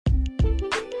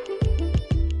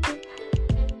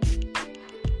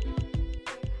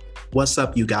What's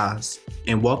up, you guys?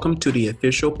 And welcome to the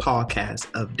official podcast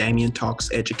of Damien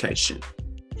Talks Education.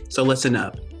 So listen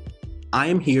up. I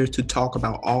am here to talk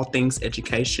about all things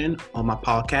education on my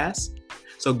podcast.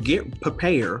 So get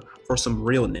prepared for some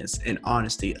realness and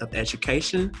honesty of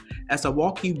education as I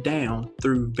walk you down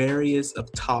through various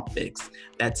of topics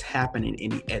that's happening in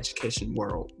the education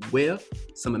world with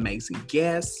some amazing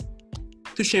guests,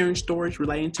 to sharing stories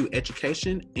relating to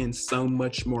education and so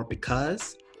much more,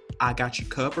 because I got you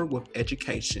covered with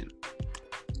education.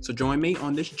 So join me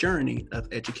on this journey of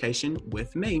education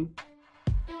with me.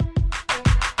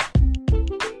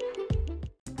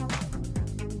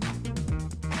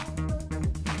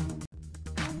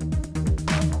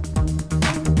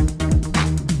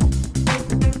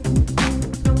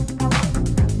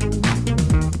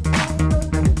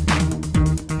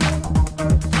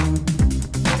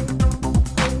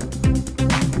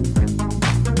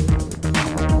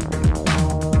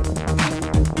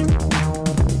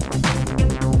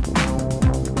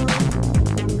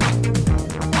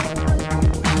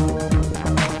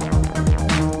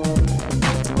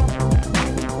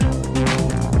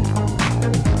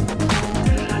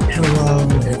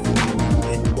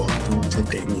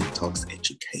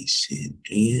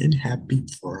 And happy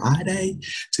Friday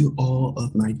to all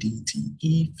of my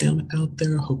DTE family out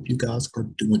there. Hope you guys are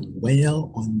doing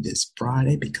well on this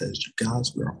Friday, because you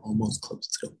guys, we're almost close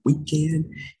to the weekend.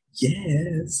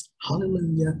 Yes,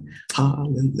 hallelujah,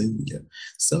 hallelujah.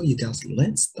 So you guys,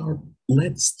 let's start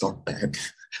back.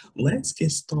 Let's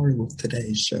get started with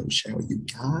today's show, shall you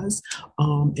guys?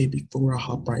 And before I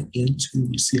hop right into,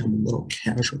 you see I'm a little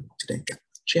casual today. Got my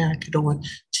jacket on,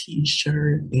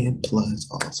 t-shirt, and plus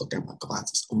I also got my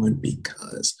glasses on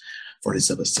because for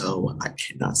this episode I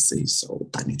cannot see, so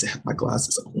I need to have my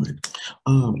glasses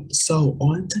on. So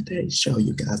on today's show,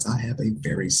 you guys, I have a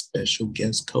very special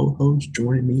guest co-host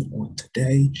joining me on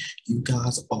today. You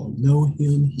guys all know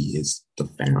him. He is the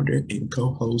founder and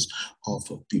co-host of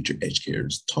Future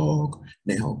Educators Talk,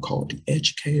 now called The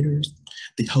Educators,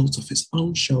 the host of his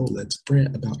own show, Let's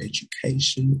Frett, about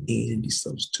education, and the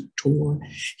substitute tour.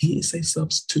 He is a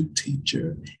substitute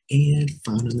teacher, and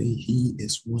finally, he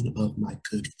is one of my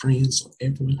good friends. So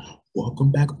everyone,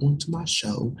 welcome back onto my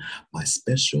show, my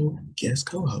special guest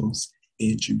co-host,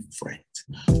 Andrew Frett.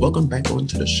 Welcome back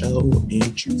onto the show,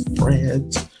 Andrew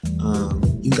Frett.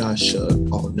 You guys should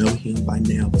all know him by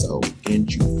now. So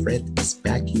Andrew Frett is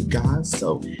back, you guys.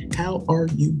 So how are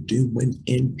you doing,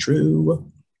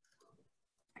 Andrew?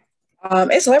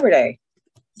 It's Labor Day.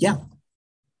 Yeah.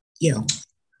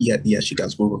 Yes, you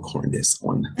guys, we're recording this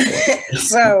on.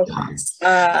 So,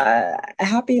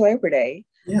 happy Labor Day.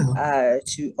 Yeah.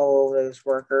 To all those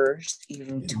workers,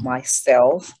 even to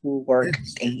myself, who work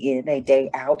day in, a day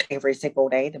out, every single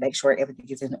day to make sure everything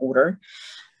is in order.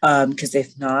 Because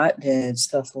if not, then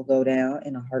stuff will go down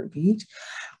in a heartbeat.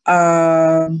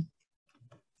 Glad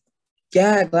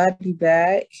to be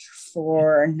back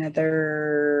for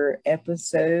another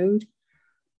episode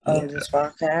of this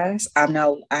podcast. I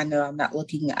know I'm not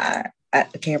looking at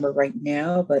the camera right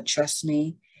now, but trust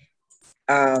me,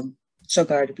 so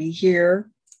glad to be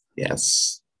here.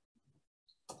 Yes.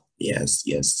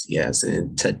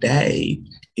 And today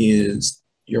is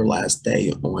your last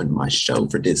day on my show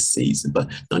for this season, but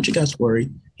don't you guys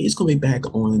worry. He's going to be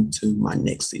back on to my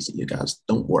next season, you guys.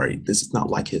 Don't worry. This is not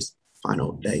like his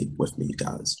final day with me, you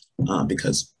guys,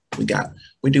 because we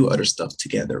do other stuff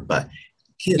together, but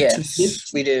we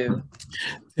do.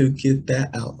 To get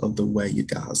that out of the way, you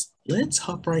guys, let's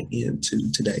hop right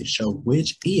into today's show,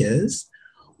 which is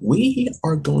we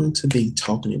are going to be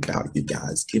talking about, you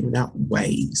guys, giving out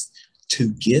ways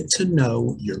to get to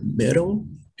know your middle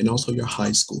and also your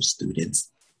high school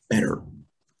students better.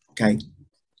 Okay?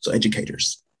 So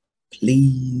educators,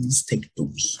 please take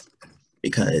notes,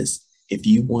 because if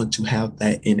you want to have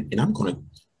that, and I'm going to,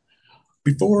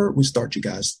 before we start, you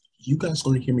guys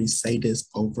going to hear me say this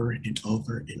over and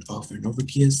over and over and over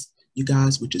again, you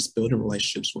guys, which is building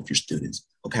relationships with your students,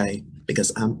 okay?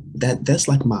 Because that's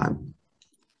like mine.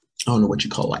 I don't know what you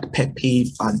call it, like pet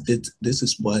peeve. This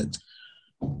is what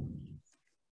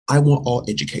I want all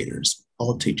educators,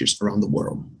 all teachers around the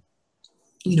world,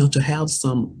 to have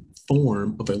some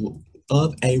form of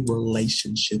a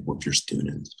relationship with your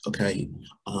students, okay?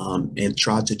 And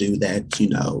try to do that,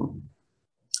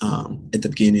 at the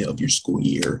beginning of your school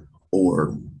year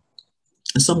or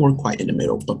somewhere quite in the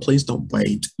middle, but please don't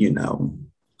wait, to the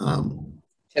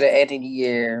end of the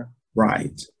year.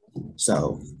 Right.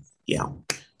 So, yeah.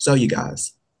 So you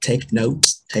guys, take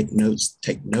notes,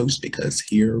 because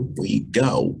here we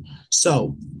go.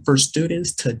 So for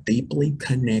students to deeply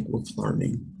connect with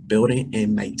learning, Building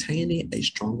and maintaining a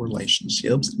strong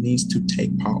relationships needs to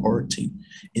take priority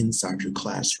inside your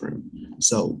classroom.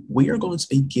 So we are going to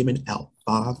be giving out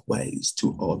 5 ways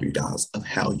to all of you guys of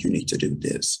how you need to do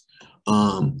this.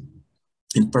 And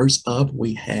first up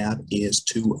we have is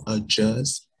to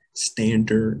adjust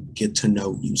standard get to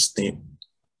know you stand.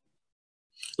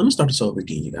 Let me start this over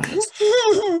again, you guys.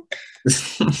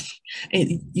 And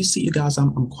you see, you guys,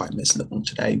 I'm quite messing up on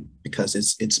today because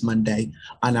it's Monday.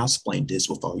 I now explained this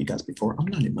with all you guys before. I'm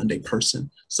not a Monday person,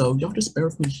 so y'all just bear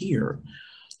with me here.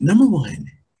 Number 1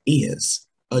 is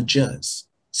adjust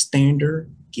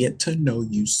standard get to know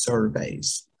you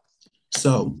surveys.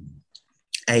 So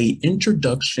a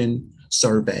introduction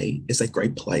survey is a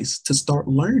great place to start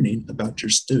learning about your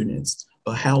students,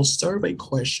 but how survey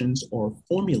questions are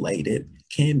formulated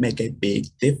can make a big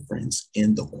difference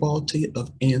in the quality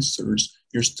of answers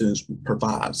your students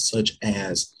provide, such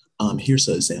as, here's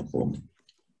an example.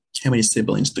 How many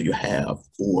siblings do you have?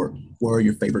 Or what are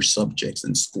your favorite subjects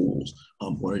in schools?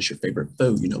 What is your favorite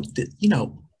food?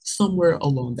 Somewhere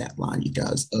along that line, you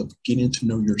guys, of getting to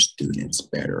know your students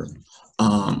better.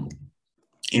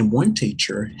 And one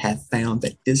teacher had found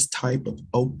that this type of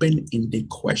open-ended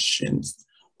questions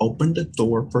open the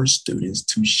door for students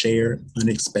to share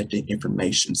unexpected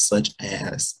information, such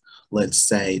as, let's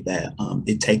say that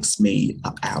it takes me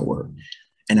an hour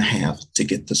and a half to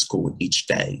get to school each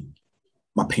day.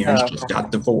 My parents just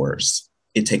got divorced.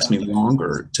 It takes me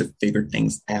longer to figure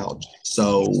things out.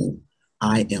 So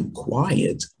I am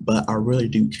quiet, but I really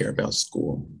do care about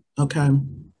school. Okay.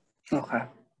 Okay.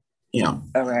 Yeah.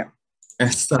 All right.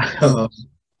 So,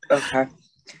 okay.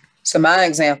 So my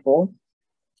example,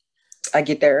 I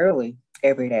get there early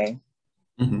every day.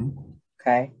 Mm-hmm.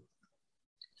 Okay.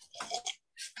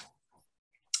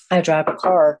 I drive a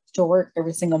car to work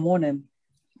every single morning.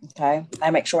 Okay.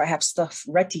 I make sure I have stuff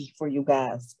ready for you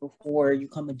guys before you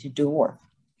come into the door.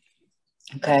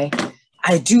 Okay.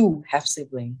 I do have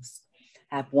siblings.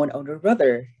 I have one older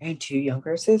brother and 2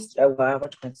 younger sisters. Well, I have a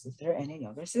twin sister and a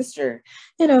younger sister.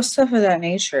 Stuff of that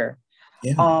nature.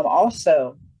 Yeah.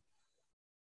 Also,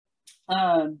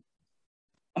 I'm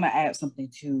gonna add something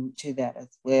to that as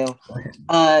well.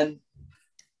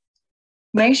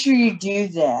 Make sure you do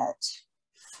that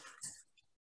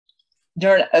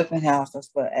during the open house as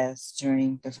well as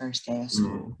during the first day of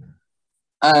school.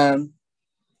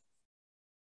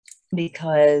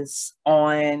 Because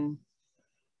I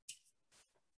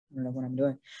don't know what I'm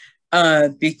doing.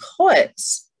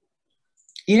 Because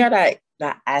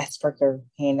that Asperger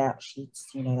handout sheets,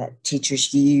 that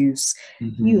teachers use,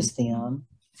 use them.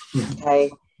 Okay.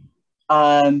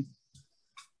 I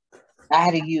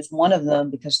had to use one of them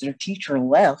because their teacher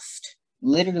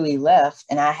literally left,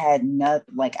 and I had no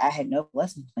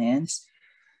lesson plans.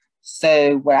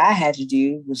 So what I had to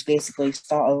do was basically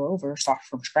start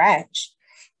from scratch.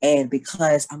 And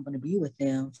because I'm going to be with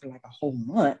them for like a whole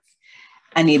month,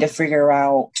 I need to figure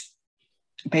out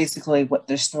basically what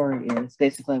their story is,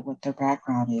 basically what their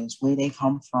background is, where they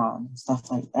come from, and stuff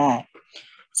like that.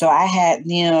 So I had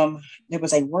them, there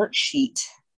was a worksheet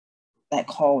that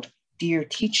called Dear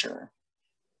Teacher,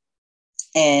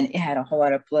 and it had a whole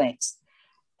lot of blanks.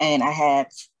 And I had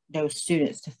those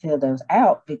students to fill those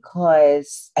out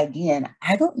because, again,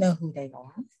 I don't know who they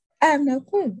are. I have no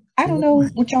clue. I don't know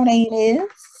what your name is.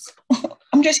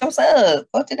 I'm just your sub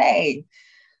for today,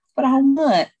 for the whole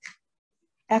month.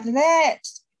 After that,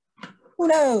 who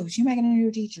knows? You making a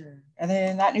new teacher, and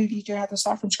then that new teacher has to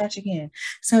start from scratch again.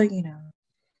 So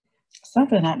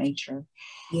stuff of that nature.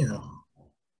 Yeah.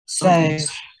 So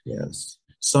yes.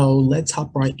 So let's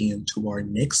hop right into our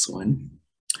next one.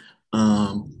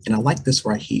 And I like this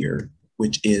right here,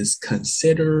 which is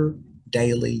consider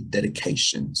daily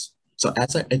dedications. So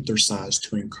as an exercise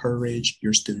to encourage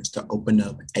your students to open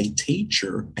up, a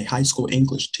high school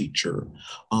English teacher,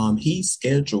 he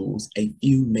schedules a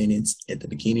few minutes at the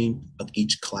beginning of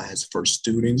each class for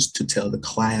students to tell the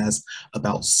class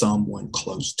about someone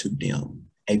close to them,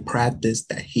 a practice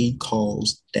that he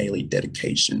calls daily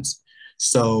dedications.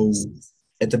 So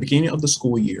at the beginning of the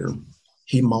school year,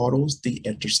 he models the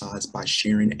exercise by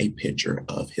sharing a picture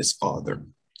of his father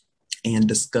and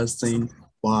discussing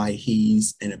why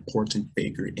he's an important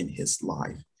figure in his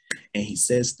life. And he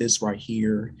says this right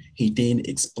here. He then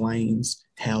explains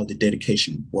how the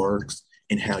dedication works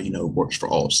and how, it works for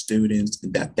all students,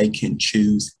 and that they can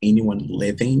choose anyone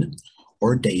living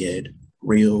or dead,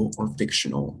 real or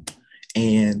fictional.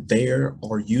 And there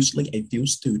are usually a few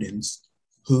students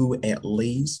who at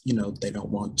least, they don't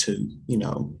want to,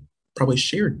 probably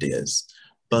share this,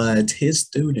 but his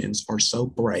students are so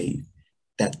brave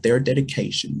that their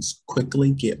dedications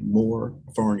quickly get more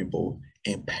vulnerable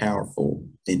and powerful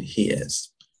than his.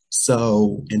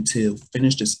 So, and to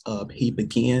finish this up, he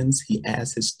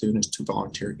asks his students to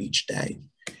volunteer each day.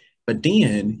 But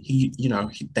then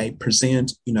they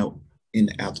present, in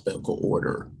alphabetical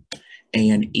order.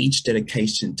 And each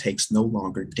dedication takes no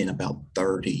longer than about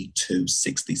 30 to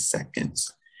 60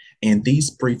 seconds. And these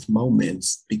brief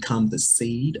moments become the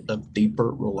seed of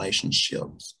deeper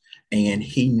relationships. And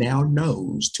he now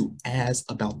knows to ask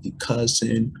about the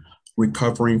cousin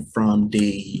recovering from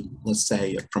let's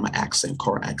say, from an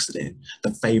car accident,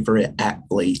 the favorite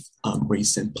athlete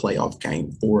recent playoff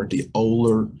game, or the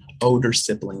older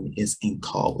sibling is in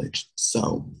college.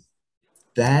 So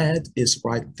that is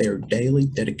right there, daily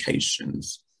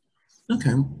dedications.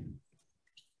 Okay.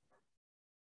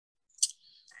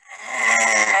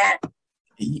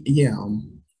 Yeah.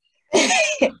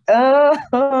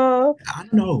 I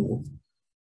don't know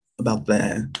about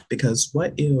that, because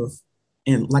what if,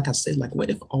 and like I said, like what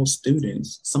if all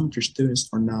students, some of your students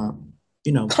are not,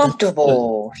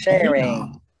 comfortable sharing?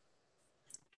 Yeah.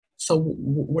 So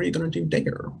what are you going to do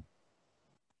there?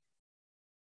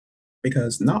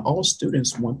 Because not all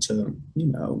students want to,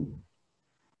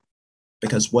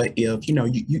 because what if,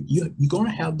 you're going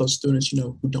to have those students,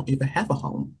 who don't even have a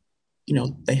home.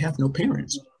 They have no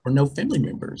parents or no family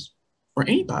members or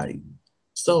anybody.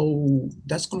 So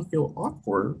that's going to feel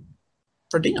awkward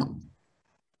for them.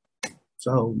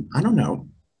 So I don't know.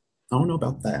 I don't know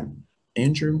about that.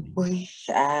 Andrew?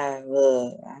 I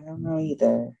don't know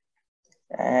either.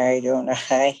 I don't know.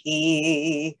 I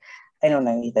don't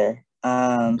know either.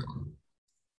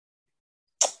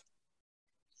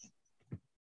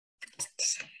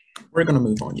 We're going to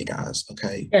move on, you guys,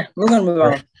 okay? Yeah, we're going to move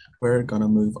on. We're going to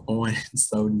move on.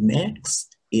 So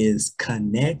next is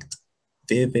Connect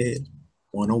Vivid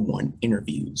one-on-one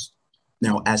interviews.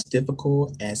 Now, as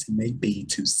difficult as it may be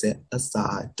to set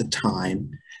aside the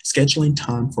time, scheduling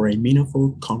time for a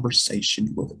meaningful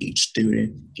conversation with each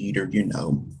student, either,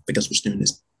 because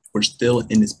we're still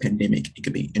in this pandemic, it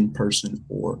could be in person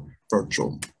or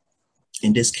virtual.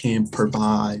 And this can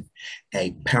provide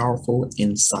a powerful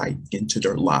insight into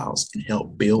their lives and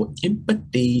help build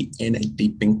empathy and a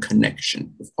deepened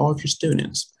connection with all of your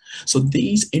students. So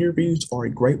these interviews are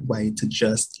a great way to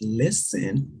just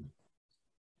listen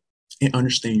and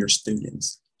understand your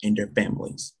students and their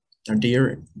families. Now,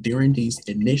 during these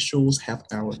initial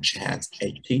half-hour chats,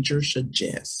 a teacher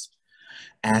suggests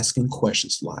asking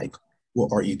questions like,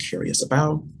 what are you curious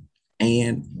about?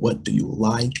 And what do you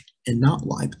like and not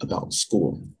like about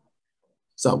school?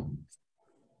 So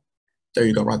there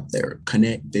you go right there.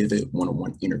 Connect Vivid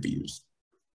one-on-one interviews.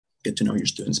 Get to know your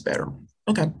students better.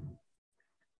 Okay.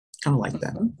 Kind of like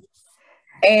that.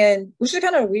 And which is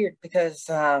kind of weird because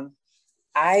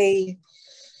I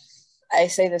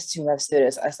say this to my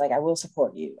students. I was like, I will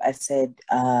support you. I said,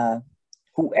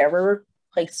 whoever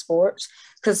plays sports,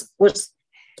 because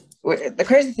the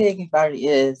crazy thing about it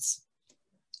is,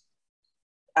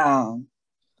 I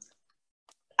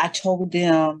told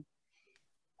them,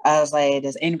 I was like,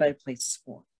 does anybody play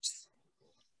sports?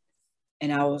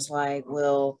 And I was like,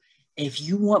 well, if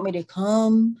you want me to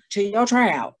come to your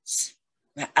tryouts,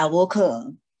 I will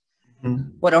come.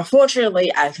 Mm-hmm. But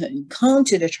unfortunately, I couldn't come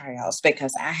to the tryouts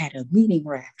because I had a meeting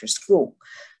right after school.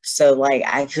 So like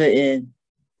I couldn't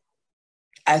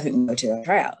go to the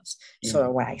tryouts. Yeah.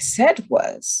 So what I said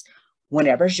was,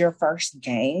 whenever's your first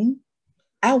game,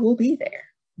 I will be there,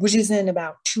 which is in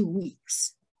about 2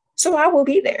 weeks. So I will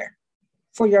be there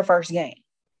for your first game.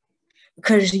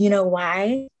 Because you know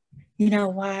why? You know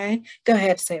why? Go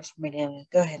ahead and say it for me, Daniel.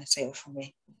 Go ahead and say it for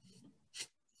me.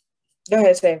 Go ahead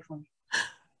and say it for me.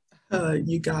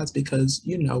 You guys, because,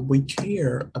 we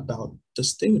care about the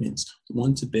students. We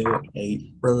want to build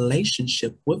a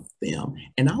relationship with them.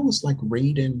 And I was like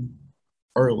reading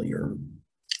earlier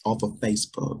off of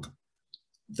Facebook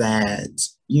that,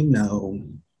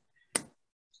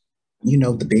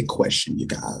 the big question, you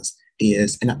guys,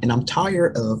 is, and I'm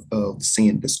tired of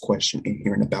seeing this question and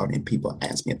hearing about it, and people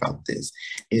ask me about this,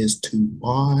 is to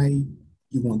why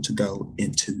you want to go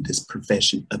into this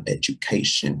profession of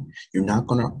education. You're not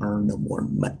going to earn no more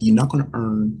money. You're not going to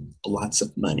earn lots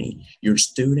of money. Your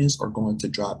students are going to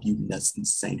drive you nuts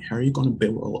insane. How are you going to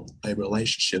build a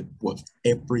relationship with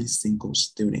every single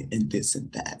student and this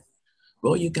and that?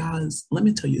 Well, you guys, let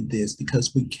me tell you this,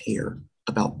 because we care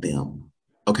about them.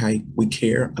 Okay, we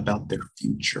care about their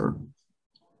future.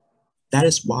 That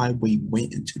is why we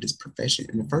went into this profession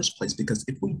in the first place, because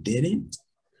if we didn't,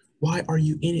 why are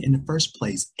you in it in the first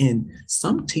place? And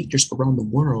some teachers around the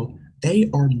world, they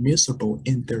are miserable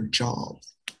in their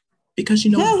jobs because,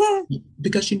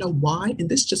 because you know why? And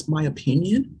this is just my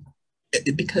opinion,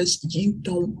 because you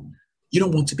don't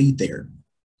want to be there.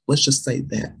 Let's just say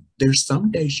that. There's some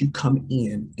days you come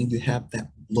in and you have that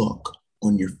look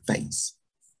on your face,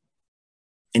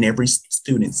 and every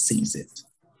student sees it.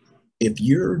 If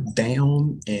you're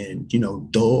down and,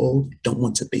 dull, don't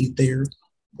want to be there,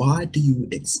 why do you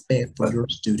expect for your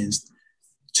students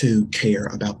to care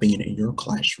about being in your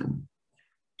classroom?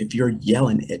 If you're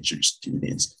yelling at your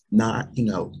students, not,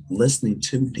 listening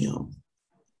to them,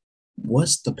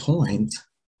 what's the point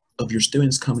of your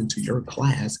students coming to your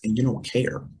class and you don't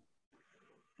care?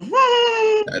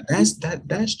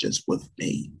 That's just with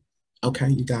me. Okay,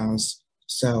 you guys.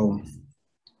 So,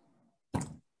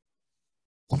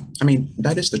 I mean,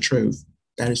 that is the truth.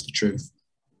 That is the truth.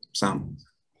 So,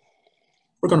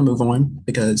 we're going to move on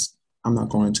because I'm not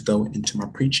going to go into my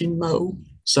preaching mode.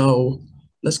 So,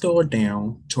 let's go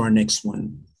down to our next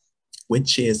one,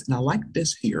 which is, and I like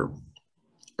this here,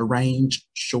 arrange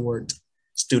short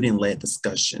student-led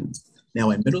discussions.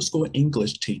 Now, a middle school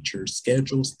English teacher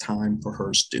schedules time for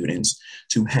her students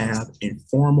to have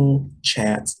informal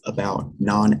chats about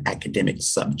non-academic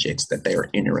subjects that they are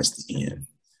interested in.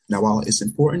 Now, while it's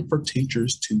important for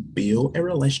teachers to build a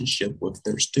relationship with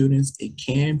their students, it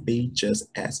can be just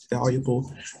as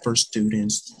valuable for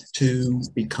students to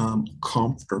become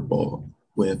comfortable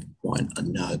with one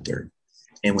another.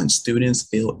 And when students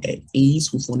feel at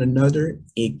ease with one another,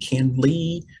 it can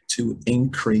lead to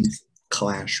increased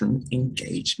classroom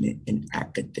engagement and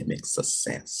academic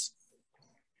success.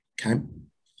 Okay,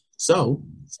 so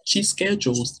she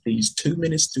schedules these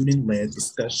 2-minute student-led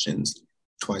discussions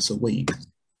twice a week.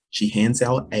 She hands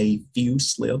out a few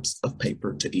slips of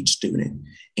paper to each student,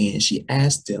 and she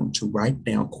asks them to write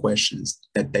down questions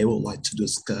that they would like to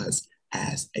discuss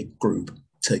as a group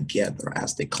together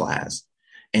as the class.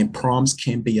 And prompts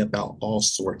can be about all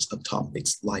sorts of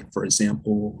topics, like, for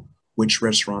example, which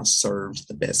restaurant serves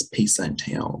the best pizza in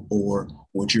town, or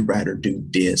would you rather do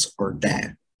this or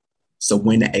that? So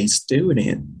when it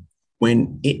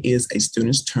is a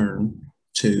student's turn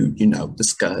to,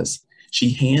 discuss,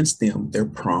 she hands them their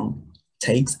prompt,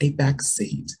 takes a back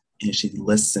seat, and she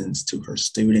listens to her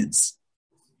students.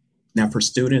 Now, for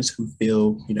students who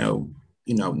feel,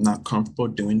 not comfortable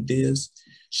doing this,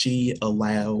 she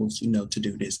allows, to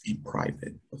do this in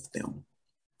private with them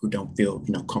who don't feel,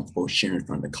 comfortable sharing in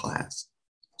front of the class.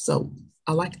 So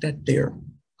I like that there.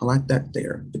 I like that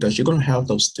there because you're going to have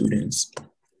those students,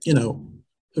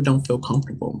 who don't feel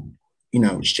comfortable,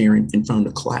 sharing in front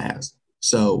of the class.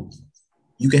 So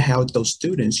you can have those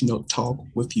students, talk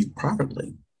with you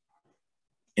privately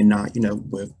and not,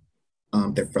 with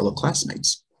their fellow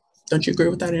classmates. Don't you agree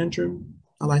with that, Andrew?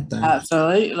 I like that.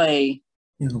 Absolutely.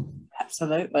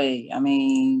 Absolutely. I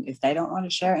mean, if they don't want to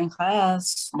share in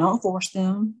class, don't force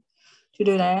them to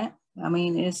do that. I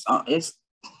mean, it's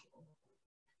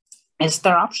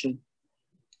their option.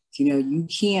 You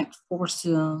can't force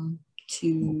them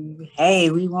to,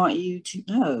 hey, we want you to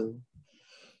know.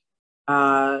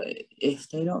 If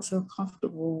they don't feel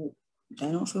comfortable,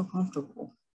 they don't feel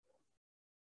comfortable.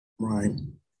 Right.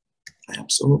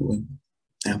 Absolutely.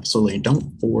 Absolutely.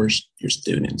 Don't force your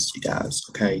students, you guys,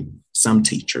 okay? Some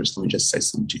teachers, let me just say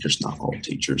some teachers, not all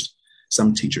teachers.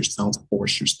 Some teachers don't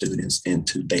force your students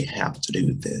into they have to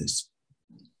do this.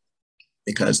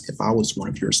 Because if I was one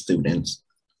of your students,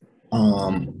 I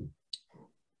want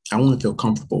to feel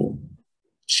comfortable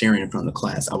sharing in front of the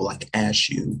class. I would ask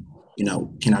you,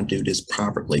 can I do this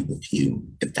privately with you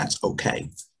if that's okay?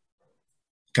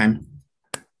 Okay.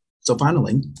 So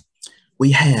finally,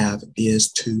 we have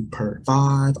is to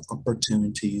provide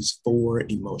opportunities for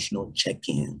emotional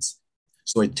check-ins.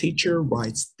 So a teacher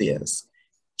writes this: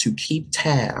 to keep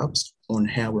tabs on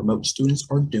how remote students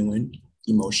are doing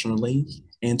emotionally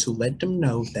and to let them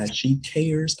know that she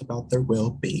cares about their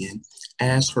well-being,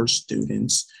 asks her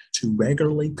students to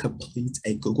regularly complete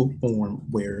a Google form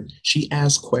where she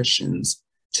asks questions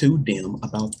to them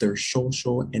about their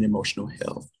social and emotional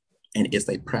health. And it's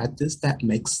a practice that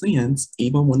makes sense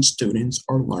even when students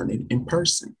are learning in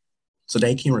person. So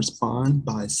they can respond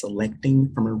by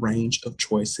selecting from a range of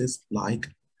choices like,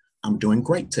 I'm doing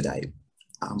great today,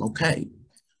 I'm okay,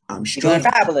 I'm struggling,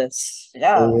 fabulous,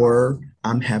 yeah, or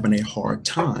I'm having a hard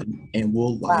time, and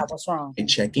we'll what's wrong? a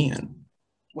check-in.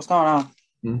 What's going on?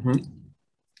 Mm-hmm.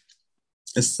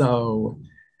 So,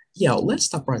 yeah, let's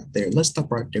stop right there. Let's stop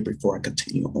right there before I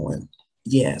continue on.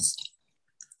 Yes,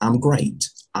 I'm great,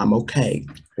 I'm okay,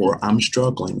 or I'm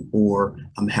struggling, or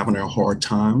I'm having a hard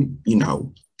time,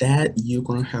 that you're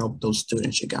going to help those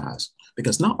students, you guys,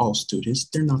 because not all students,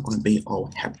 they're not going to be all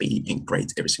happy and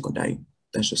great every single day.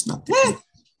 That's just not the case.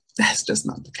 That's just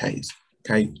not the case,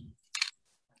 okay?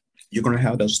 You're going to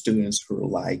have those students who are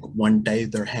like, one day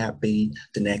they're happy,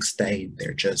 the next day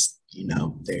they're just,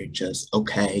 they're just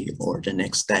okay, or the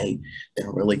next day they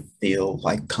don't really feel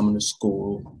like coming to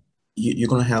school. You're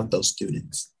going to have those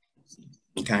students.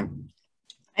 Okay.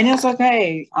 And it's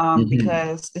okay, Mm-hmm.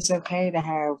 because it's okay to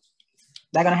have,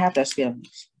 they're going to have those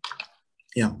feelings.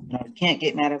 Yeah. You can't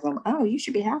get mad at them. Oh, you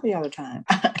should be happy all the time.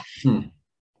 Hmm.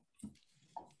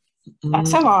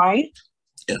 That's all right.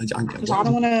 Yeah, Because I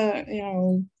don't want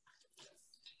to,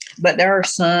 but there are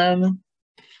some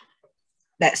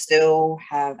that still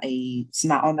have a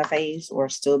smile on their face or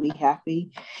still be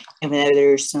happy, even though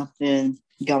there's something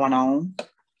going on.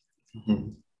 mm-hmm.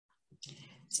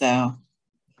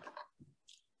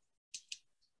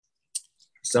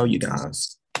 So you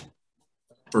guys,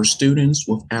 for students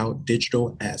without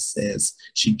digital access,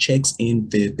 she checks in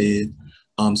Vivid,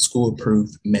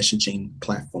 school-approved messaging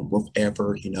platform,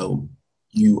 whatever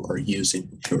you are using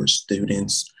with your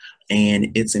students.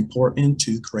 And it's important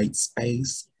to create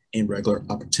space and regular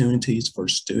opportunities for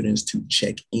students to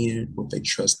check in with a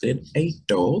trusted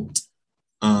adult.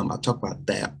 I talked about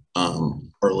that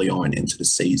early on into the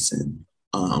season.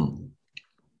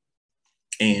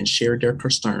 And share their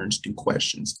concerns and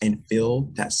questions and feel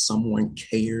that someone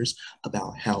cares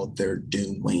about how they're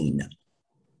doing.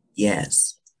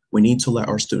 Yes, we need to let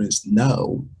our students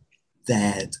know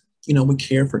that, we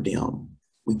care for them.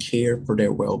 We care for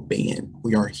their well being.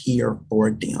 We are here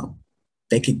for them.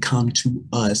 They can come to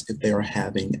us if they are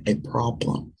having a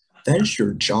problem. That is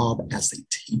your job as a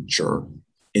teacher,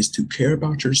 is to care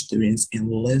about your students and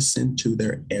listen to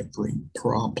their every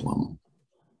problem.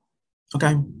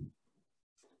 Okay.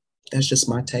 That's just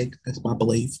my take. That's my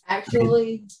belief.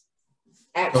 Actually,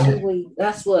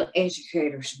 that's what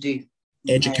educators do.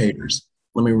 Educators.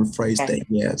 Let me rephrase that.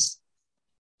 Yes.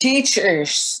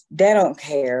 Teachers, they don't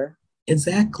care.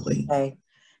 Exactly. Okay.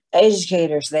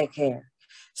 Educators, they care.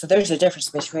 So there's a difference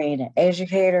between an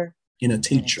educator and a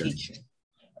teacher.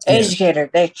 Educator,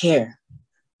 they care.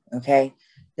 Okay.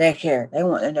 They care. They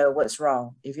want to know what's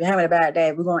wrong. If you're having a bad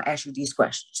day, we're going to ask you these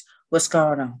questions. What's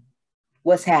going on?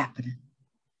 What's happening?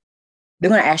 They're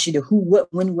going to ask you the who, what,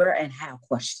 when, where, and how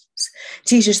questions.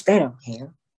 Teachers, they don't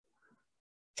care.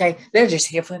 Okay, they're just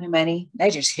here for the money.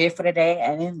 They're just here for the day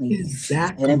and then leave.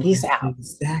 Exactly. And then peace out.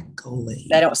 Exactly.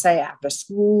 They don't say after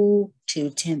school to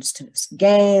attend students'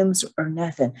 games or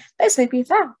nothing. They say peace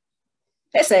out.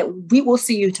 They say we will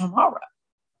see you tomorrow.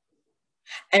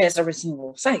 And it's a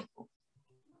reasonable cycle.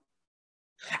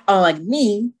 Unlike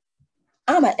me,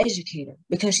 I'm an educator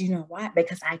because you know why?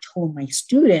 Because I told my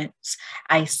students,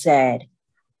 I said,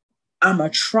 I'm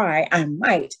going to try, I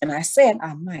might. And I said,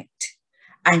 I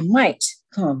might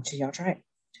come to your tryout.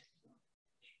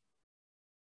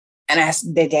 And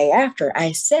the day after,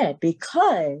 I said,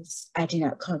 because I did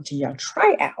not come to your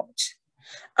tryout,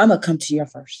 I'm going to come to your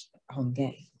first home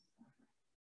game.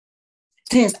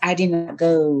 Since I did not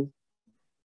go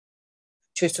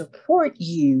to support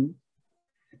you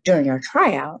during your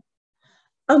tryout,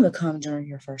 I'm going to come during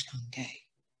your first home game.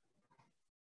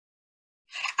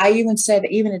 I even said,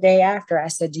 even the day after, I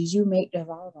said, did you make the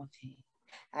volleyball team?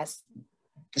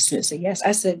 The student said, yes.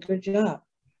 I said, good job.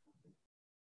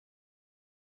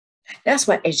 That's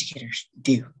what educators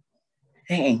do.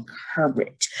 They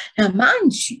encourage. Now,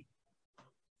 mind you,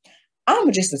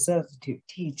 I'm just a substitute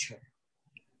teacher.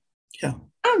 Yeah.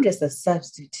 I'm just a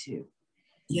substitute.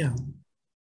 Yeah.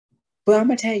 But I'm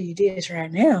going to tell you this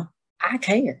right now. I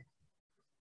care.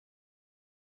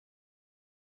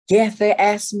 Yes, they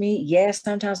ask me. Yes,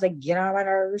 sometimes they get on my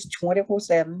nerves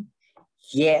 24/7.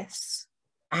 Yes,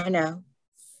 I know.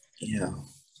 Yeah.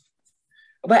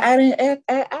 But at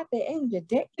the end of the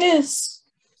day, this,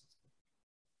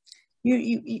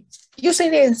 you see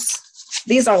this?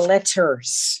 These are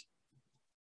letters.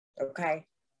 Okay?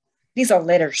 These are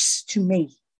letters to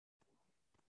me.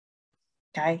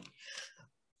 Okay?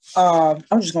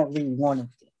 I'm just going to read one of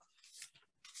them.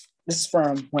 This is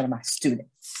from one of my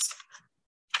students.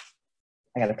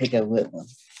 I got to pick a good one.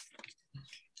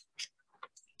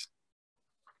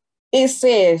 It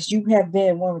says, you have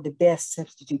been one of the best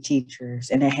substitute teachers,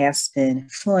 and it has been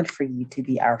fun for you to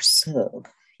be our sub.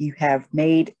 You have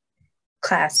made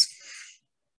class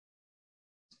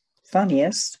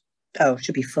funniest. Oh, it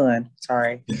should be fun.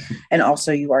 Sorry. And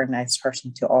also, you are a nice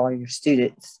person to all your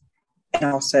students, and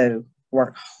also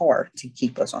work hard to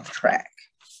keep us on track.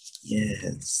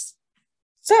 Yes.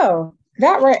 So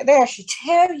that right there should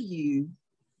tell you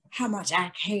how much I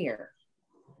care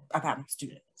about my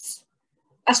students.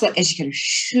 That's what educators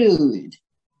should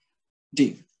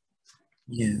do.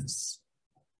 Yes.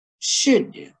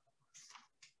 Should do.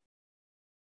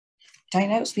 Take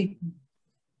notes, people.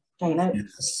 Take notes.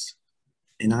 Yes.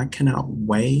 and I cannot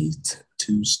wait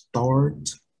to start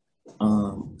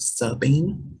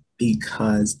subbing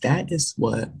because that is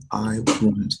what I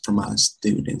want for my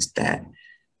students. That,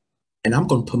 and I'm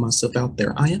going to put myself out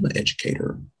there. I am an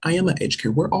educator. I am an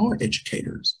educator. We're all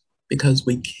educators because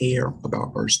we care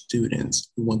about our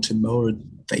students. We want to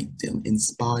motivate them,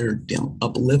 inspire them,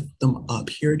 uplift them up,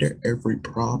 hear their every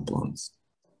problems.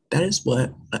 That is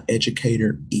what an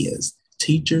educator is.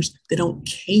 Teachers, they don't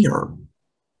care.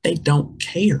 They don't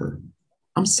care.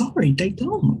 I'm sorry, they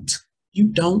don't. You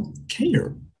don't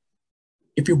care.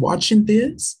 If you're watching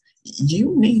this,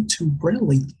 you need to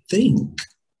really think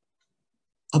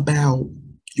about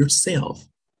yourself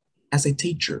as a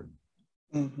teacher.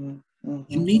 Mm-hmm.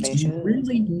 Mm-hmm. You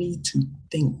really need to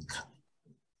think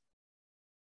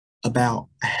about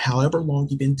however long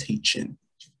you've been teaching.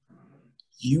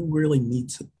 You really need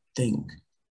to think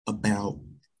about,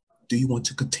 do you want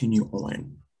to continue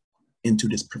on into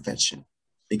this profession?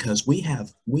 Because we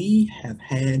have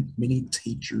had many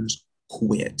teachers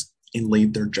quit and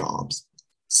leave their jobs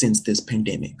since this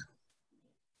pandemic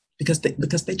because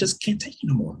they just can't take it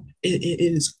no more. It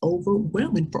is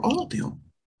overwhelming for all of them.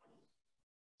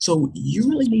 So you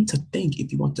really need to think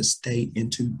if you want to stay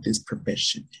into this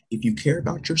profession. If you care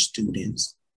about your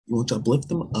students, you want to uplift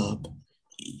them up. I'm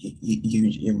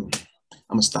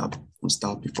gonna stop. I'm gonna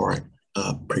stop before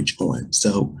I preach on.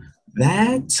 So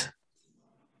that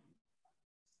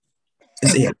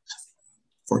is it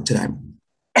for today.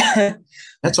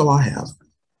 That's all I have.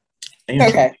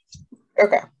 Okay.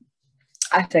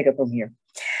 I take it from here.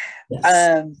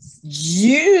 Yes.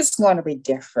 You just want to be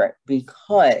different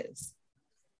because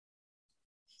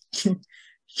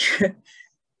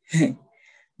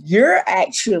you're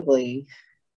actually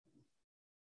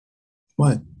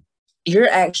what? You're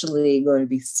actually going to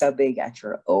be subbing at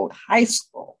your old high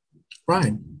school.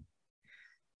 Right.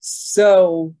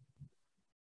 So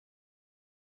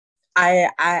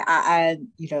I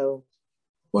you know,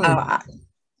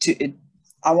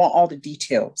 I want all the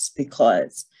details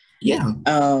because in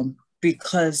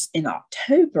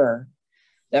October,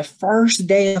 the first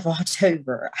day of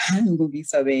October, I'm going to be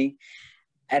subbing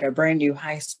at a brand new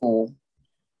high school,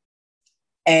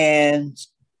 and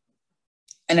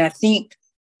I think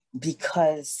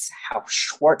because how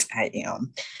short I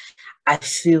am, I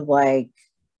feel like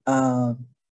I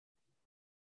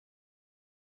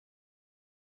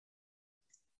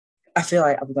feel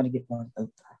like I'm going to get one over.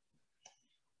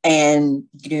 And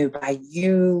by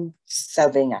you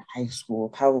subbing at high school,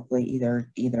 probably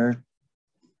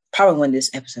probably when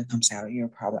this episode comes out, you'll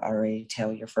probably already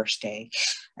tell your first day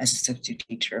as a substitute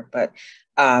teacher. But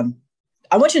I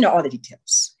want you to know all the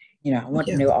details. I want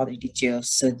to know all the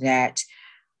details so that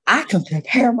I can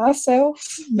prepare myself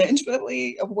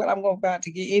mentally of what I'm about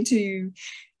to get into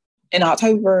in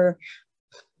October.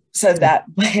 So that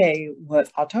way,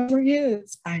 what October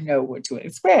is, I know what to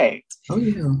expect. Oh,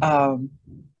 yeah.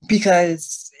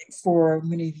 Because for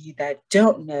many of you that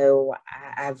don't know,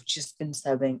 I've just been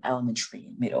subbing elementary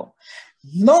and middle,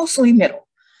 mostly middle.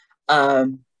 High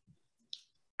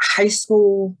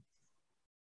school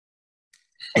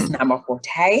is not my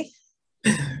forte.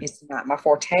 It's not my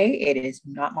forte. It is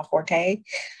not my forte.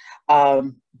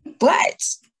 But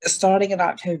starting in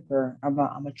October, I'm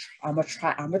gonna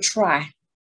try.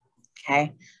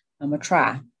 Okay, I'm gonna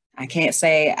try. I can't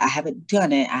say I haven't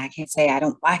done it. I can't say I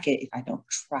don't like it if I don't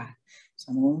try.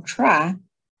 So I'm gonna try. If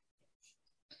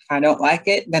I don't like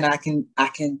it, then I can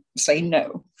say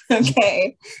no.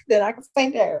 Okay, then I can say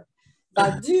no. If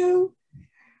I do,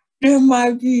 there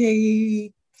might be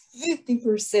a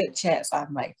 50% chance I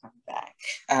might come back.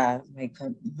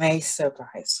 May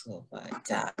surprise you, but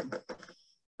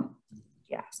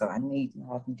yeah. So I need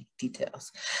all the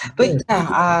details. But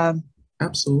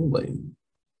absolutely.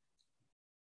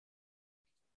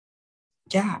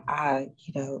 Yeah,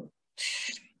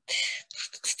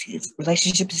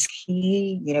 relationship is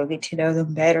key. Get to know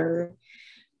them better.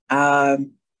 I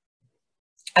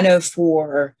know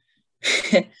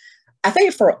I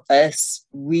think for us,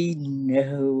 we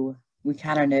kind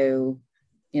of know,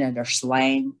 their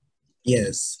slang.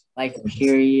 Yes. Like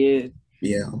period.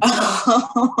 Yeah.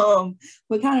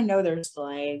 We kind of know their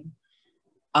slang.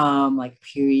 Like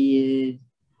period.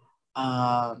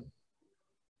 Like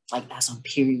that's on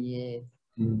period.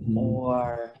 Mm-hmm.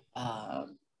 Or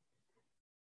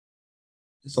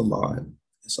it's a lot.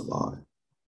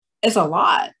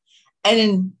 And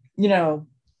then,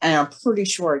 and I'm pretty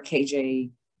sure KJ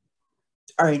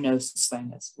already knows the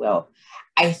slang as well.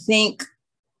 I think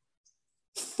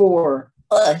for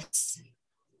us,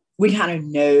 we kind of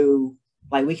know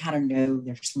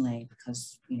their slang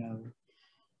because,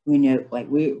 we know, like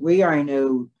we already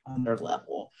know on their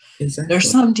level. There's Exactly.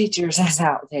 some teachers that's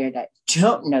out there that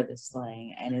don't know the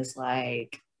slang, and it's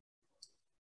like,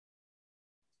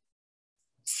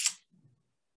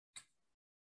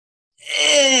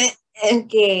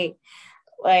 okay,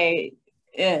 like,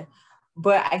 yeah.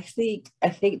 But I think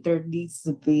there needs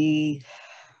to be.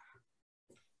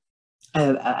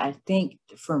 I think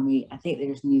for me, I think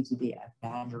there just needs to be a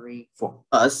boundary for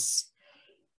us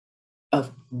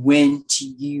of when to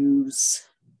use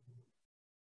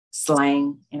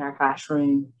slang in our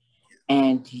classroom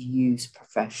and to use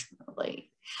professionally.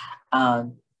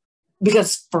 Um,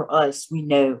 because for us, we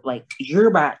know, like,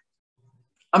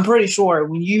 I'm pretty sure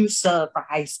when you sub for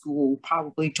high school,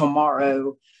 probably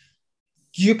tomorrow,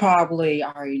 you probably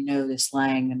already know the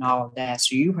slang and all of that.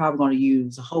 So you're probably going to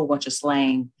use a whole bunch of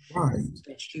slang Right.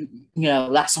 that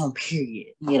that's on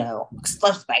period,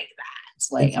 stuff like that.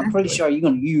 It's like, I'm pretty Exactly. sure you're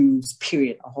going to use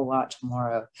period a whole lot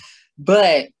tomorrow.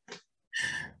 But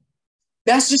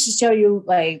that's just to tell you,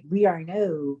 like, we already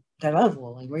know their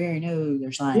level. Like, we already know their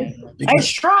Yeah. slang. Like, Because nice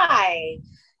try.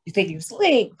 You think you're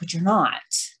slick, but you're not.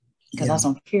 Because yeah. that's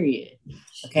on period. Yeah.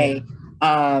 Okay.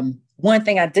 One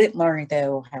thing I did learn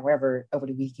though, however, over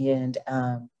the weekend,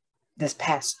 this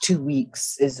past 2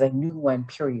 weeks is a new one,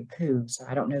 period poo. So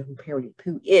I don't know who period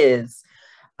poo is,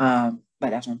 but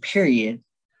that's on period.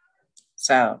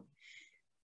 So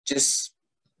just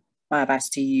my advice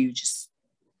to you, just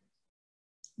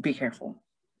be careful.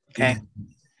 Yeah. Okay.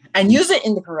 And use it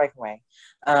in the correct way.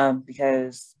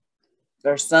 Because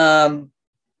there's some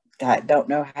that don't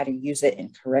know how to use it in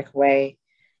the correct way,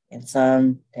 and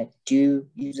some that do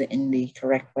use it in the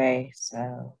correct way.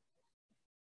 So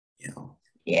Yeah.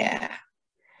 yeah.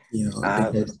 Yeah.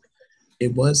 Um, Because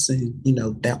it wasn't,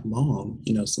 that long,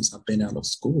 since I've been out of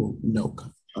school,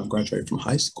 I graduated from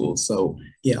high school. So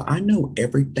yeah, I know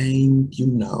everything,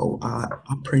 I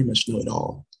pretty much know it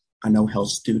all. I know how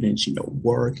students,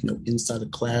 work, inside the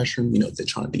classroom, they're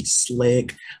trying to be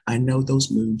slick. I know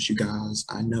those moves, you guys.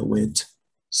 I know it.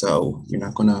 So you're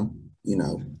not gonna, you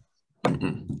know,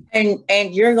 mm-mm.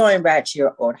 and you're going back to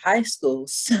your old high school, Right.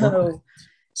 so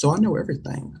So I know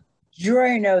everything. you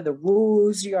already know the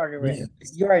rules. Yes.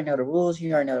 You already know the rules.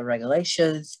 You already know the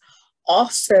regulations.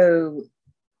 Also,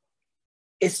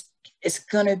 it's it's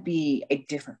gonna be a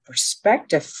different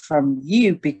perspective from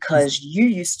you because you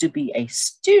used to be a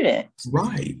student.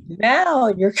 Right. Now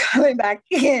you're coming back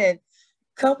in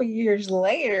a couple years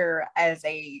later as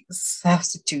a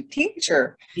substitute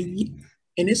teacher.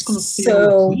 And it's going to feel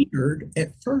So, weird at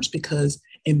first because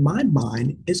in my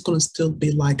mind, it's going to still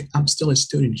be like I'm still a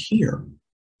student here.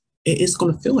 It's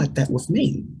going to feel like that with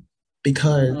me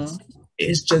because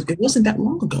mhm. it wasn't that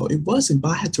long ago. It wasn't, but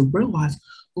I had to realize,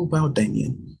 oh, wow,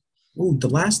 Damien, oh, the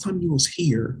last time you was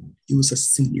here, you was a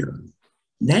senior.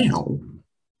 Now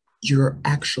you're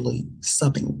actually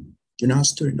subbing. You're not a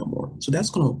student no more. So that's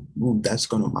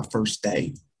gonna my first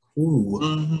day. Ooh.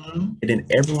 Mm-hmm. And then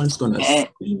everyone's gonna And,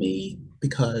 see me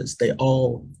because they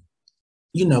all,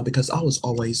 because I was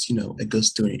always, a good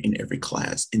student in every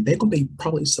class. And they're gonna be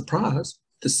probably surprised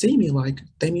to see me like,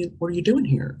 Damien, what are you doing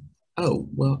here? Oh,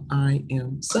 well, I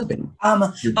am subbing.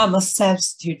 You're, I'm a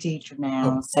substitute teacher now,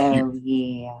 oh, you so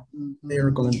yeah. they're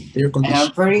gonna be And shocked.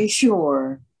 I'm pretty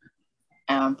sure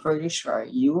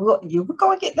you were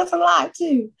going to get this a lot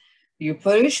too. You're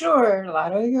pretty sure a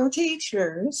lot of your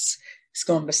teachers is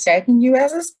going to be mistaking you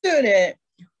as a student.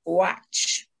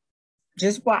 Watch,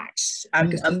 just watch.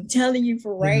 Like I I'm said, telling you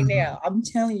for right yeah, now. I'm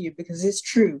telling you because it's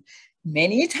true.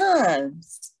 Many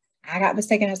times I got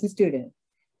mistaken as a student.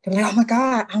 They're like, "Oh my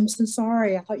God, I'm so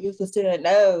sorry. I thought you was a student."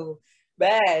 No,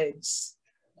 badge.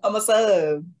 I'm a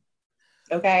sub.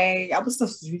 Okay, I'm a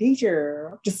substitute teacher.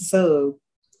 I'm just a sub.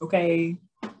 Okay.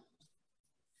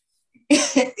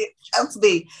 Trust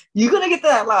me, you're gonna get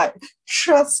that a lot.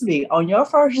 Trust me, on your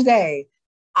first day,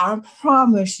 I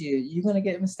promise you, you're gonna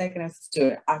get mistaken as a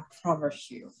student. I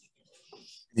promise you.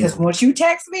 Because yeah, once you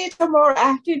text me tomorrow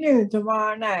afternoon,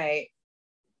 tomorrow night,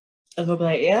 I'm gonna be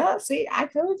like, yeah, see, I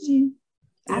told you.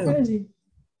 I yeah. told you.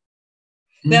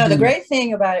 Now, the Mm-hmm. great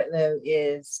thing about it though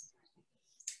is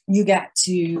you got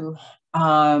to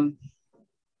I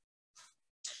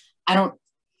don't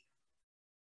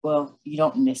well, you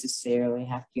don't necessarily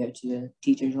have to go to a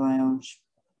teacher's lounge,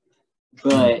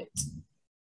 but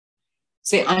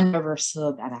see, I never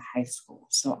subbed at a high school,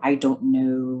 so I don't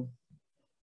know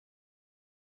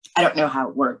how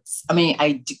it works. I mean,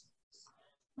 I do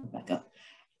back up.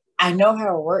 I know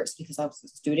how it works because I was a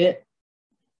student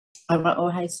at my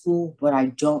old high school, but I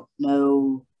don't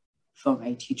know from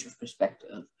a teacher's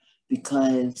perspective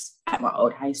because at my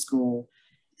old high school,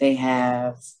 they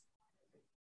have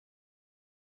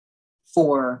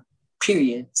 4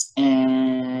 periods,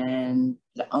 and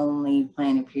the only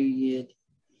planning period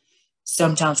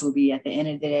sometimes will be at the end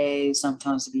of the day,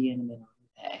 sometimes will be in the middle of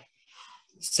the day.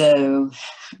 So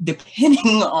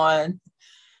depending on,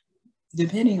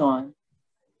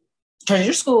 because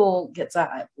your school gets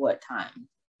out at what time?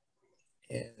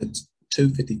 It's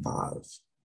 2:55.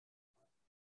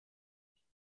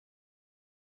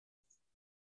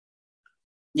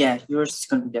 Yeah, yours is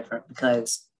going to be different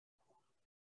because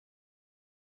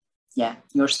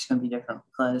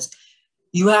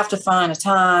you have to find a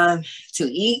time to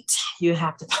eat. You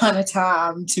have to find a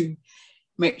time to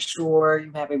make sure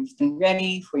you have everything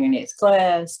ready for your next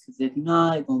class. Because if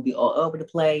not, it's going to be all over the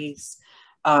place.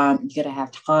 You got to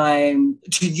have time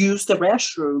to use the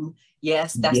restroom.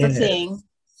 Yes, that's the thing.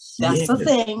 That's the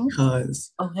thing.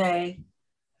 Because okay,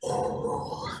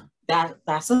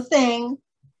 that's a thing.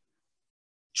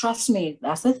 Trust me,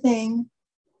 that's a thing.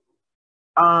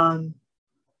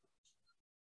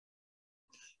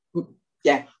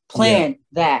 Yeah, plan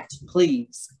that,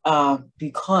 please.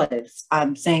 Because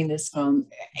I'm saying this from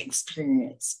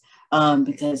experience.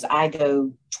 Because I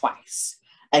go twice.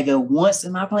 I go once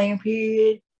in my planning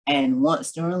period and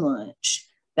once during lunch.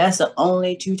 That's the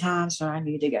only 2 times that I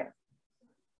need to go.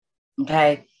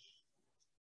 Okay.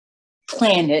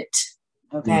 Plan it.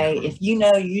 Okay. Yeah. If you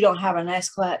know you don't have a next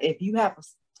class, if you have a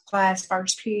class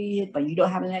first period, but you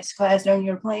don't have a next class during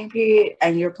your planning period,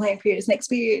 and your planning period is next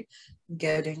period,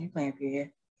 go during your planning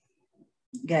period.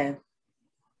 Go.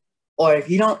 Or if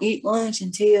you don't eat lunch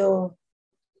until,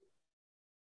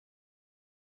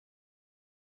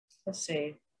 let's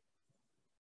see,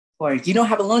 or if you don't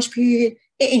have a lunch period,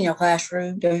 eat in your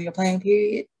classroom during your planning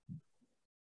period,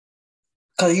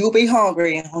 because you'll be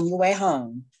hungry on your way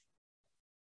home.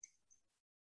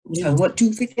 Yeah. What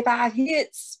 2:55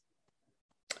 hits,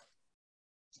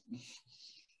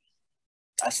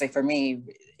 I say for me,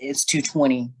 it's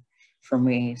 2:20 for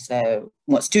me. So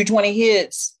once 2:20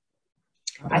 hits,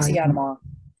 I see y'all tomorrow.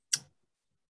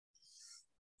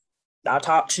 I'll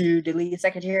talk to the lead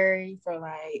secretary for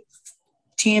like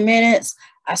 10 minutes.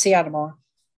 I see y'all tomorrow.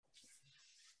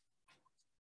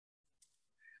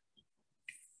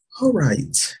 All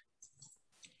right.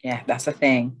 Yeah, that's the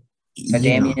thing. So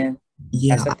Damien,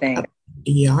 that's the thing.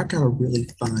 I gotta really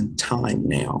find time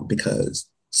now because,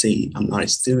 see, I'm not a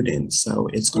student, so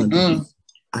it's gonna be.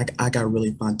 I gotta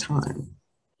really find time.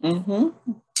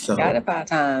 So gotta find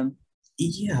time.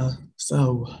 Yeah.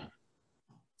 So.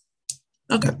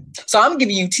 Okay. So I'm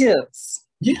giving you tips.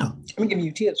 Yeah. I'm giving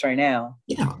you tips right now.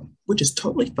 Yeah, which is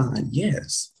totally fine.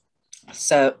 Yes.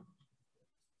 So.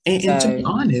 And to be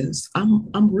honest,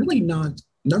 I'm really not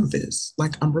nervous.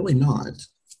 Like, I'm really not.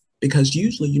 Because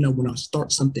usually, when I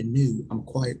start something new, I'm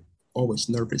quite always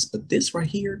nervous. But this right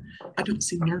here, I don't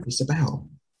seem nervous about.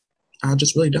 I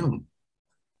just really don't.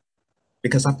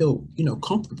 Because I feel,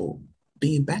 comfortable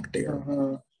being back there.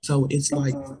 So it's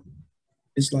like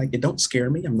it don't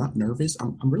scare me. I'm not nervous.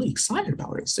 I'm really excited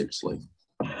about it, seriously.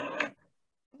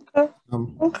 Okay.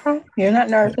 Okay. You're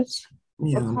not nervous.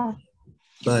 Yeah. Okay.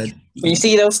 But when you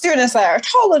see those students that are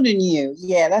taller than you,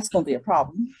 yeah, that's going to be a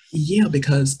problem. Yeah,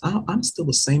 because I'm still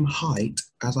the same height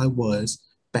as I was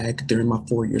back during my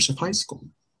 4 years of high school.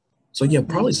 So yeah,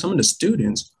 probably some of the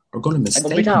students are going to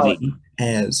mistake me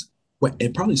as what,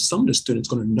 and probably some of the students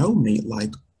going to know me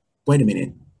like, wait a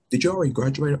minute, did you already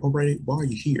graduate already? Why are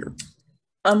you here?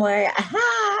 I'm like,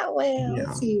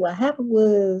 let's see, what happened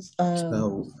was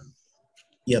so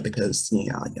yeah, because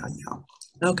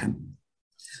okay.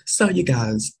 So you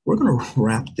guys, we're gonna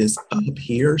wrap this up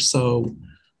here. So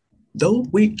though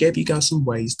we gave you guys some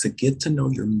ways to get to know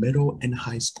your middle and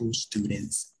high school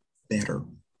students better.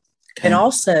 Okay? And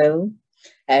also,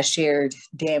 as shared,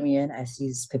 Damien, as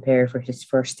he's prepared for his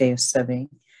first day of subbing,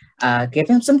 give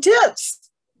him some tips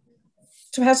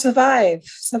to how to survive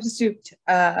substitute,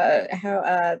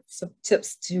 some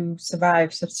tips to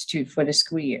survive substitute for the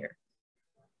school year.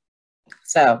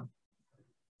 So,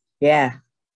 yeah.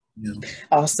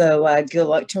 Also, good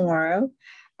luck tomorrow.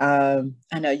 I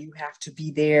know you have to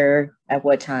be there at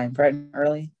what time? Bright and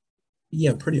early?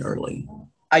 Yeah, pretty early.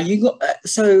 Are you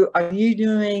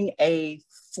doing a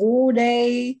full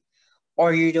day or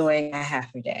are you doing a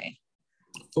half a day?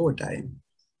 Full day.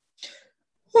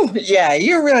 Yeah,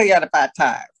 you really got to find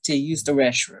time to use the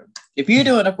restroom. If you're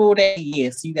doing a full day,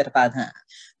 yes, you got to find time.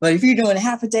 But if you're doing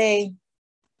half a day,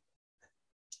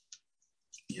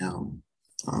 yeah.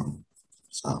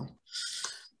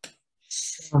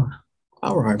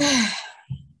 All right.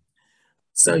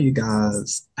 So you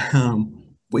guys,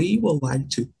 We would like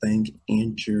to thank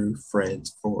Andrew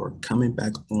Frett for coming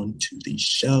back onto the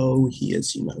show. He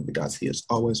is, because he is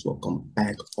always welcome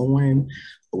back on.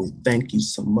 We thank you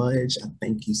so much. I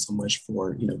thank you so much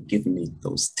for, giving me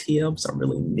those tips. I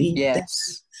really need that.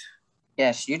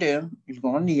 Yes, you do. You're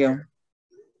going to you.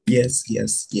 Yes.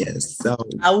 So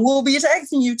I will be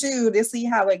texting you too to see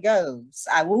how it goes.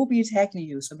 I will be texting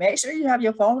you. So make sure you have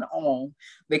your phone on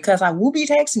because I will be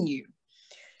texting you.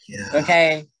 Yeah.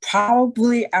 Okay.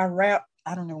 Probably around,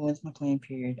 I don't know when's my planning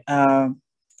period. I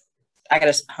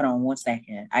gotta hold on 1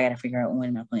 second. I gotta figure out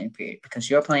when my planning period because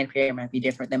your planning period might be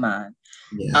different than mine.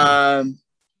 Yeah.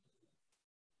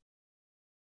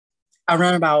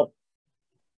 Around about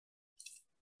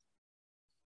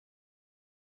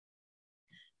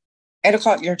 8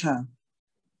 o'clock your time.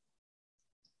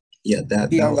 Yeah,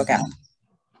 be on lookout.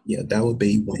 That would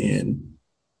be when.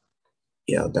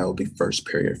 Yeah, that would be first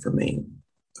period for me.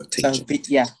 So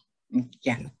be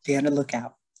on the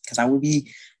lookout because I will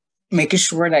be making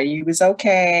sure that you was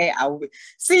okay. I will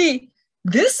see.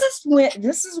 This is where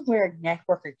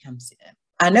networking comes in.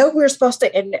 I know we're supposed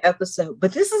to end the episode,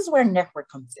 but this is where network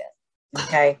comes in.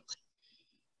 Okay,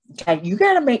 you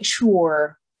got to make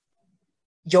sure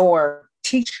your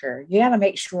teacher. You got to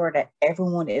make sure that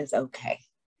everyone is okay.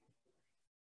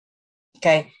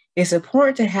 Okay, it's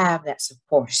important to have that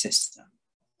support system.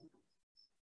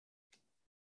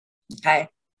 Okay.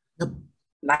 Yep.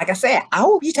 Like I said, I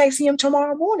will be texting him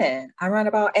tomorrow morning around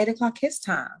about 8 o'clock his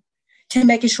time to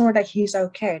making sure that he's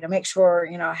okay, to make sure,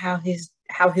 how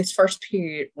his first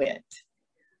period went.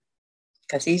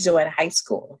 Because he's still in high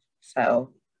school.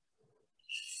 So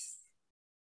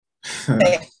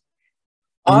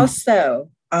also,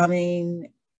 it's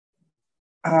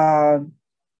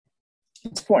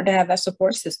important to have that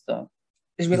support system.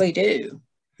 It really do.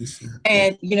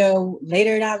 And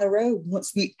later down the road,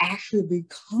 once we actually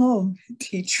become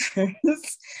teachers,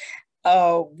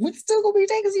 we're still gonna be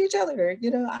taking to each other.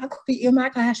 I could be in my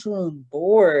classroom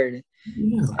bored.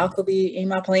 Yeah. I could be in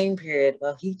my playing period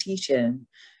while he's teaching.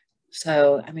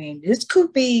 So this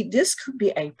could be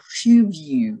a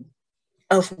preview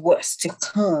of what's to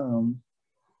come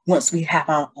once we have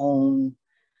our own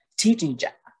teaching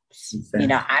jobs.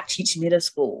 Exactly. I teach middle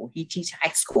school, he teach high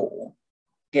school.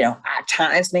 Our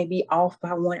times may be off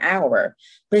by 1 hour,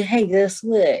 but hey, guess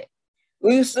what?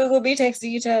 We still gonna be texting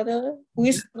each other.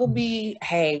 We still be,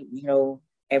 hey,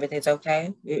 everything's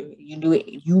okay. You do it.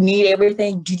 You need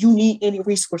everything. Do you need any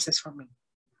resources from me?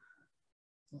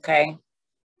 Okay.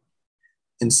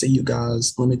 And see, you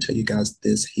guys, let me tell you guys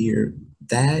this here.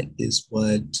 That is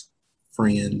what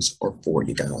friends are for,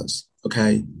 you guys.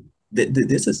 Okay.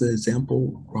 This is an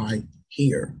example right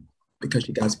here. Because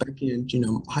you guys, back in,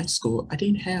 high school, I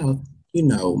didn't have,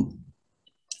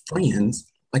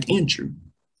 friends like Andrew,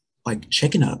 like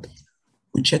checking up.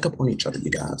 We check up on each other, you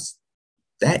guys.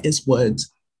 That is what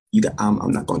you got.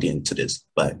 I'm not going to get into this,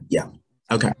 but yeah.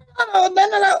 Okay. No.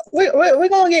 We're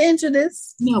going to get into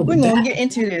this. No, we're going to get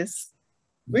into this.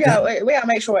 We got to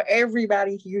make sure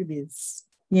everybody hear this,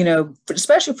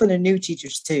 especially for the new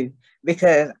teachers too,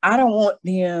 because I don't want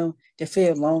them to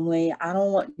feel lonely. I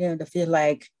don't want them to feel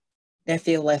like they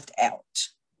feel left out.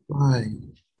 Right.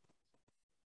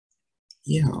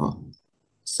 Yeah.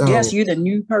 So yes, you're the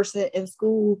new person in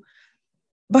school,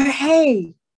 but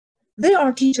hey, there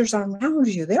are teachers around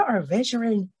you. There are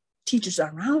veteran teachers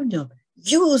around them.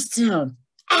 Use them.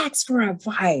 Ask for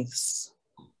advice.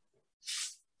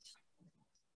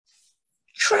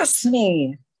 Trust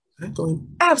me. I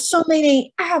have so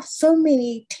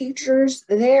many teachers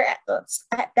there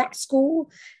at that school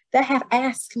that have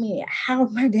asked me how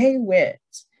my day went.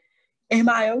 Am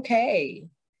I okay?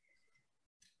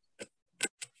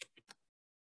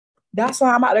 That's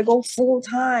why I'm about to go full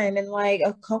time in like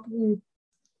a couple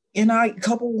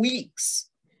weeks.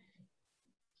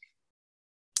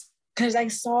 Because they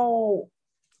saw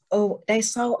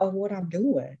what I'm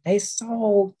doing. They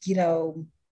saw,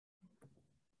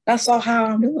 that's all how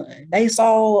I'm doing. They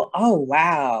saw, oh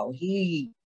wow,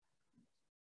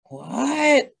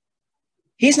 what?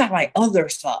 He's not like other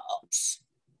subs.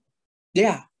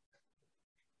 Yeah.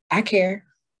 I care.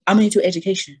 I'm into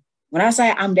education. When I say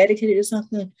I'm dedicated to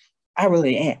something, I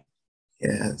really am.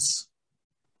 Yes.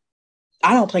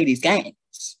 I don't play these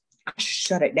games. I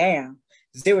shut it down.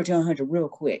 0 to 100 real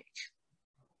quick.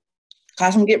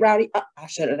 Classroom get rowdy, I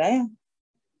shut it down.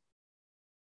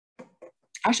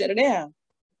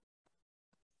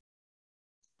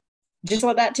 Just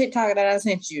like that TikTok that I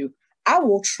sent you. I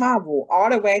will travel all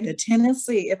the way to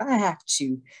Tennessee if I have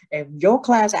to. If your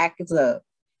class acts up.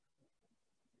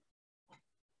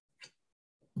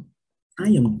 I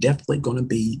am definitely going to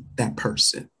be that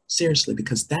person. Seriously,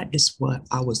 because that is what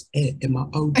I was at in my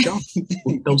old job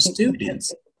with those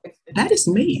students. That is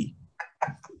me.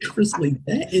 Seriously,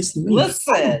 that is me.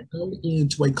 Listen, go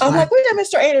into a I'm class. like, what did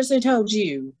Mr. Anderson told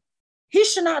you? He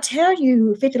should not tell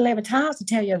you 50, 11 times to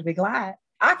tell you to be quiet.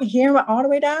 I can hear him all the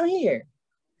way down here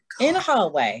in the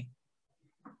hallway.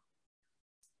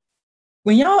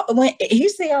 When he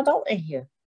said y'all don't in here,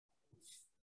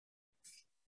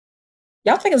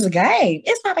 y'all think it's a game.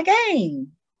 It's not a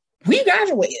game. We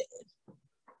graduated.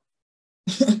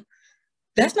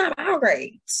 That's not our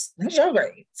grades. That's your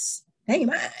grades. That ain't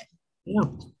mine. Yeah.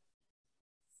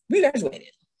 We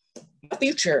graduated. My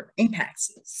future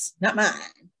impacts us, not mine.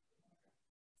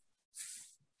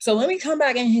 So let me come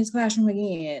back in his classroom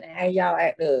again and have y'all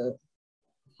act up.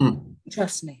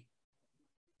 Trust me.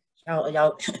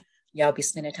 Y'all be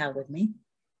spending time with me.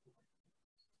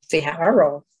 See how I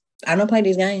roll. I don't play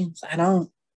these games. I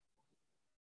don't.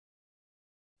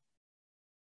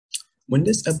 When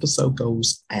this episode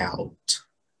goes out,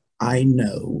 I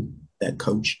know that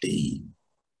Coach D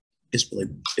is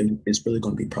really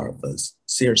going to be proud of us.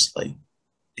 Seriously,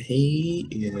 he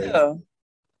is. Yeah.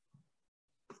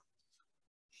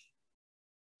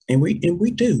 And we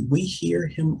do. We hear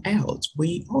him out.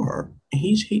 We are. And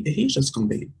he's just going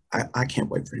to be. I can't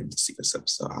wait for him to see this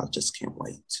episode. I just can't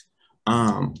wait.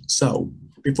 So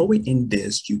before we end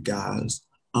this, you guys,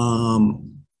 I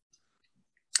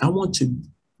want to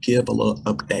give a little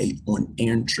update on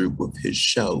Andrew with his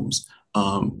shows,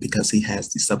 because he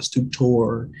has the substitute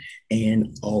tour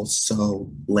and also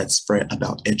Let's Frett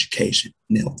About Education.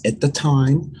 Now, at the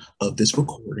time of this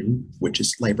recording, which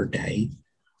is Labor Day,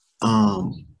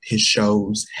 his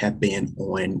shows have been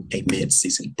on a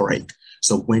mid-season break.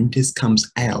 So when this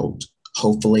comes out,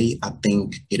 hopefully, I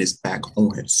think it is back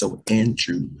on. So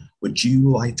Andrew, would you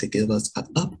like to give us an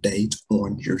update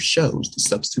on your shows, the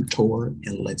Substitute Tour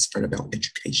and Let's Frett About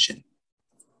Education?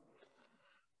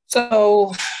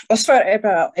 So Let's Frett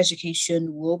About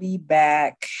Education will be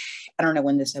back. I don't know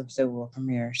when this episode will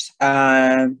premiere.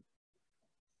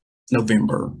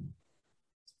 November.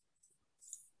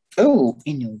 Oh,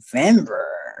 in November.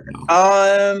 No,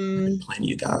 I've been playing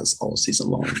you guys all season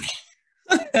long.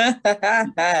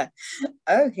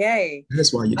 Okay.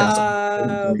 That's why you guys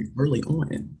are very early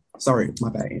on. Sorry, my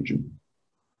bad, Andrew.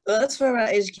 Let's talk about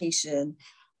education.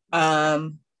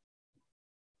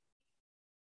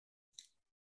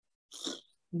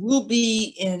 We'll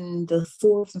be in the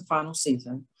fourth and final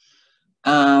season.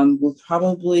 We'll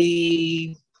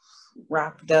probably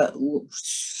wrap it up.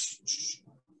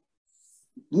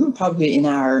 We're probably in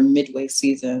our midway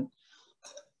season.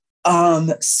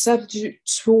 Substitute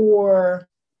tour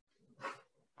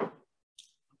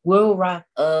will wrap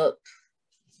up.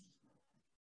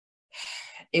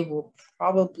 It will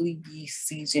probably be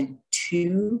season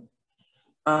 2,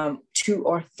 2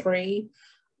 or 3.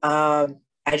 I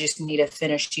just need to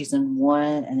finish season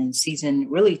 1, and then season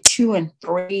 2 and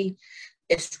 3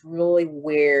 is really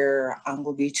where I'm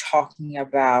going to be talking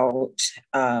about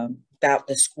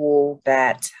the school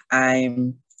that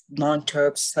I'm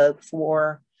long-term sub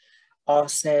for.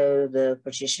 Also, the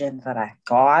position that I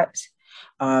got.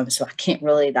 So I can't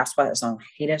really, that's why it's on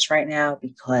hiatus right now,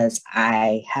 because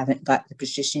I haven't got the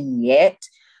position yet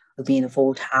of being a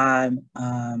full-time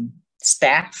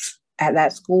staff at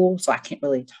that school. So I can't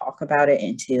really talk about it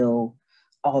until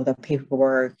all the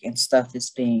paperwork and stuff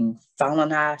is being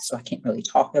finalized. So I can't really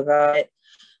talk about it.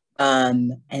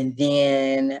 And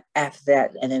then after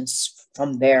that, and then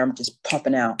from there, I'm just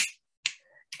pumping out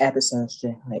episodes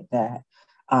like that.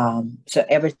 So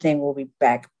everything will be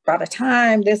back by the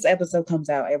time this episode comes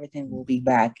out. Everything will be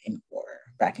back in order.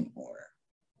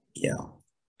 Yeah,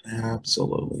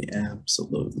 absolutely.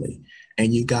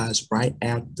 And you guys, right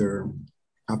after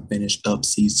I finished up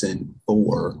season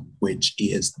 4,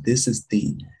 this is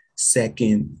the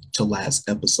second to last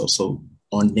episode. So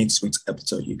on next week's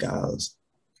episode, you guys,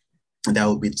 and that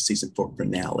will be the season 4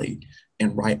 finale.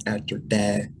 And right after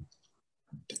that,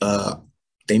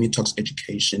 Damien Talks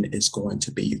Education is going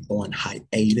to be on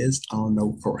hiatus. I don't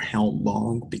know for how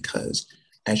long, because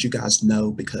as you guys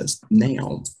know, because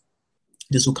now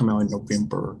this will come out in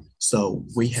November. So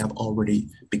we have already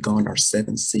begun our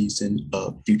 7th season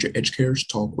of Future Educators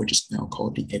Talk, which is now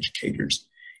called The Educators.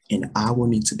 And I will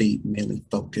need to be mainly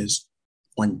focused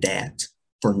on that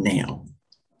for now.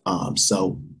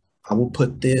 So I will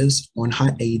put this on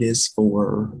hiatus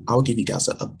I'll give you guys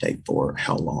an update for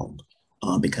how long.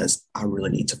 Because I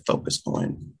really need to focus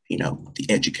on, the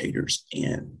educators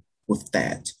and with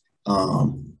that.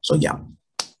 So yeah.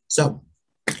 So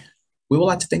we would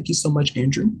like to thank you so much,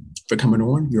 Andrew, for coming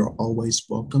on. You're always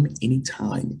welcome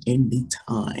anytime.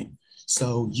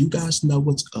 So you guys know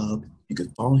what's up. You can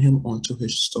follow him onto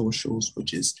his socials,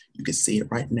 which is, you can see it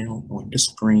right now on the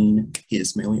screen. He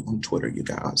is mainly on Twitter, you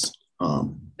guys.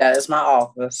 That is my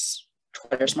office.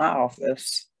 Twitter's my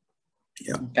office.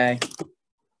 Yeah. Okay.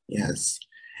 Yes.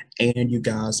 And you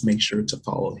guys make sure to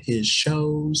follow his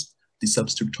shows, The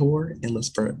Substitute Tour, and Let's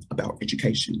For About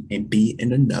Education, and be in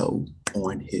the know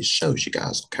on his shows, you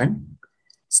guys, okay?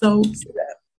 So,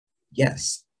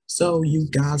 yes. So, you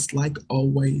guys, like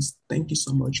always, thank you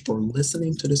so much for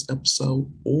listening to this episode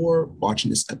or watching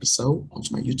this episode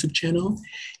onto my YouTube channel.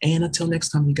 And until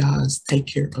next time, you guys, take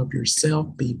care of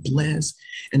yourself, be blessed,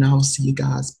 and I'll see you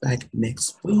guys back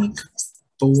next week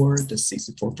for the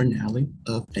season 4 finale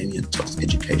of Damien Talks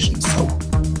Education.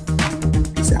 So,